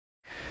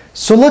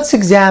So let's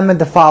examine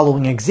the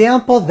following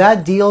example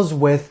that deals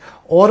with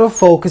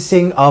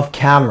autofocusing of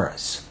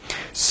cameras.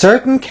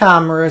 Certain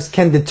cameras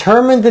can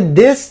determine the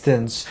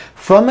distance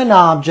from an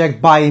object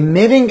by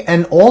emitting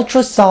an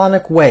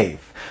ultrasonic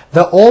wave.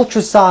 The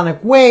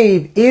ultrasonic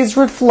wave is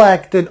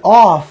reflected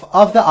off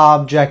of the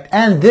object,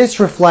 and this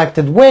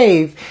reflected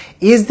wave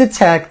is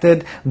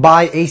detected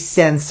by a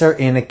sensor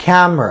in a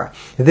camera.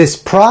 This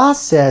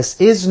process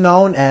is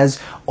known as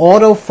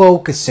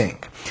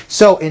autofocusing.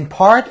 So in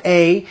part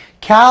A,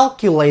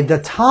 calculate the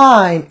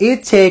time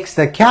it takes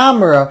the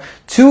camera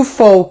to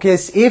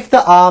focus if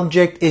the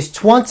object is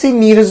 20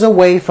 meters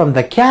away from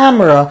the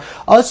camera,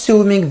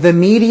 assuming the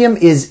medium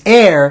is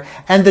air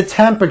and the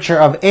temperature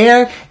of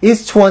air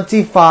is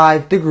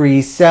 25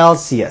 degrees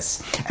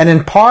Celsius. And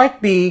in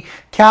part B,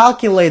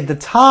 calculate the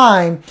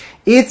time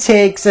it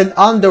takes an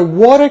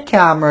underwater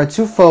camera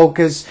to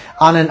focus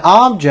on an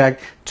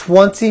object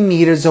 20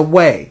 meters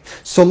away.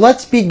 So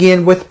let's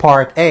begin with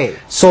part A.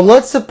 So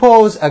let's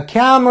suppose a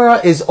camera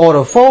is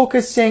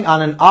autofocusing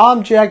on an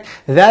object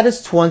that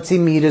is 20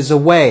 meters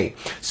away.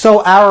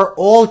 So our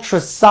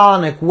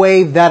ultrasonic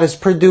wave that is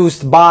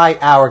produced by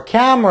our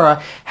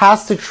camera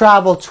has to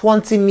travel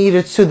 20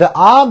 meters to the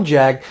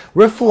object,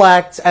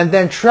 reflects, and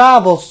then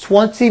travels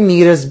 20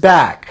 meters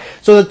back.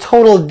 So the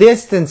total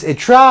distance it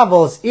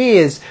travels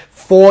is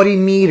 40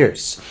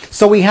 meters.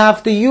 So we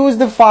have to use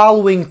the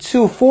following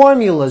two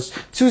formulas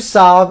to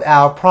solve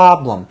our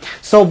problem.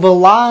 So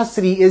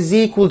velocity is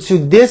equal to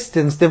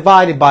distance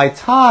divided by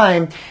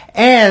time,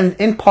 and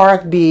in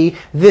part B,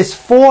 this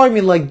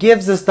formula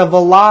gives us the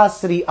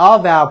velocity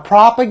of our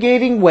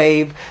propagating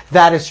wave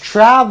that is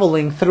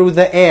traveling through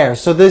the air.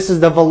 So this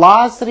is the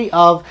velocity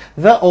of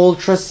the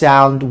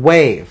ultrasound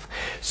wave.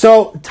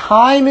 So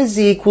time is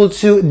equal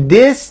to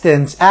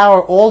distance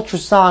our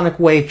ultrasonic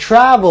wave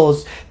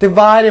travels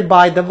divided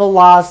by the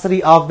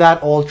velocity of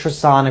that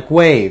ultrasonic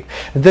wave.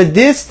 The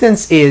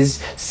distance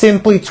is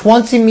simply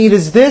 20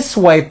 meters this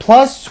way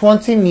plus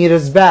 20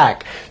 meters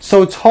back.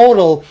 So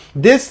total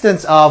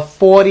distance of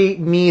 40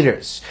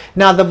 meters.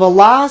 Now the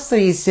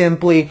velocity is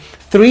simply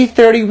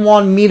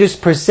 331 meters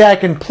per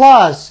second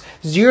plus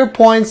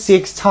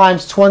 0.6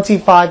 times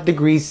 25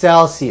 degrees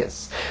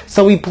Celsius.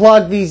 So we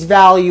plug these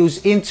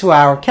values into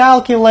our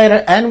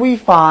calculator and we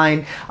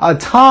find a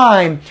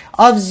time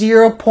of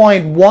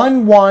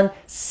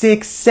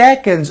 0.116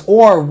 seconds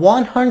or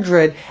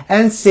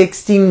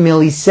 116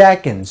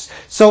 milliseconds.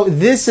 So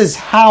this is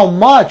how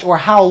much or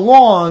how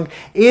long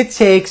it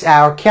takes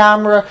our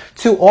camera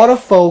to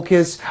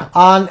autofocus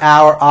on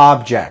our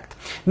object.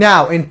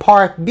 Now, in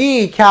part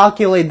B,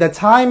 calculate the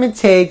time it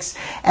takes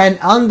an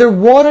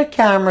underwater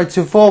camera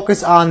to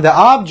focus on the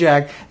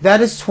object that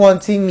is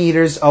 20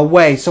 meters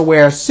away. So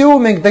we're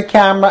assuming the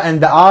camera and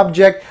the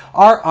object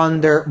are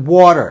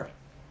underwater.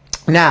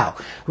 Now,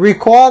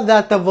 recall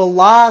that the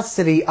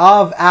velocity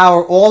of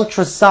our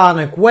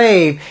ultrasonic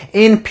wave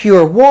in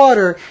pure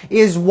water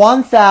is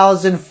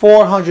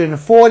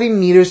 1,440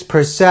 meters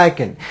per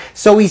second.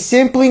 So we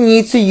simply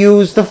need to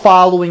use the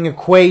following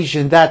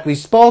equation that we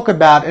spoke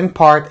about in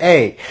part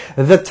A.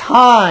 The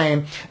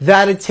time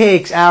that it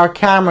takes our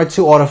camera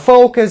to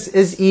autofocus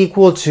is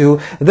equal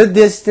to the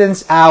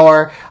distance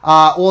our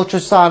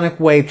ultrasonic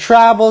wave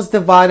travels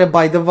divided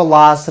by the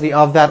velocity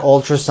of that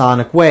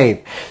ultrasonic wave.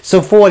 So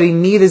 40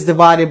 meters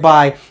divided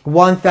by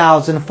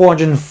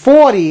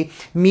 1,440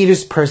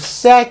 meters per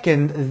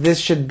second, this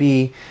should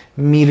be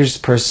meters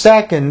per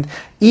second,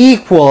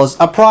 equals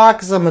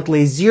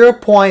approximately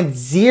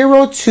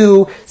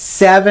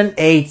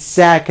 0.0278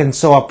 seconds.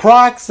 So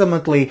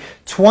approximately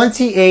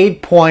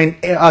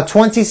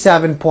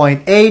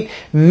 27.8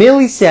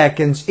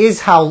 milliseconds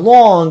is how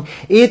long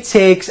it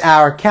takes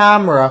our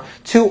camera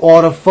to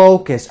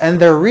autofocus. And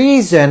the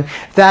reason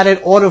that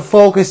it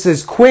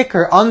autofocuses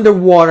quicker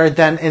underwater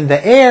than in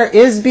the air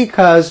is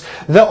because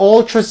the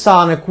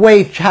ultrasonic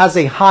wave has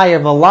a higher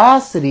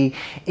velocity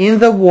in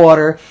the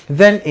water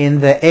than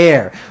in the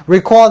air.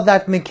 Recall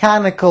that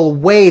mechanical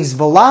wave's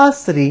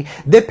velocity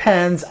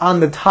depends on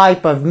the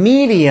type of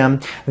medium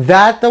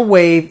that the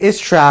wave is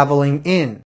traveling in.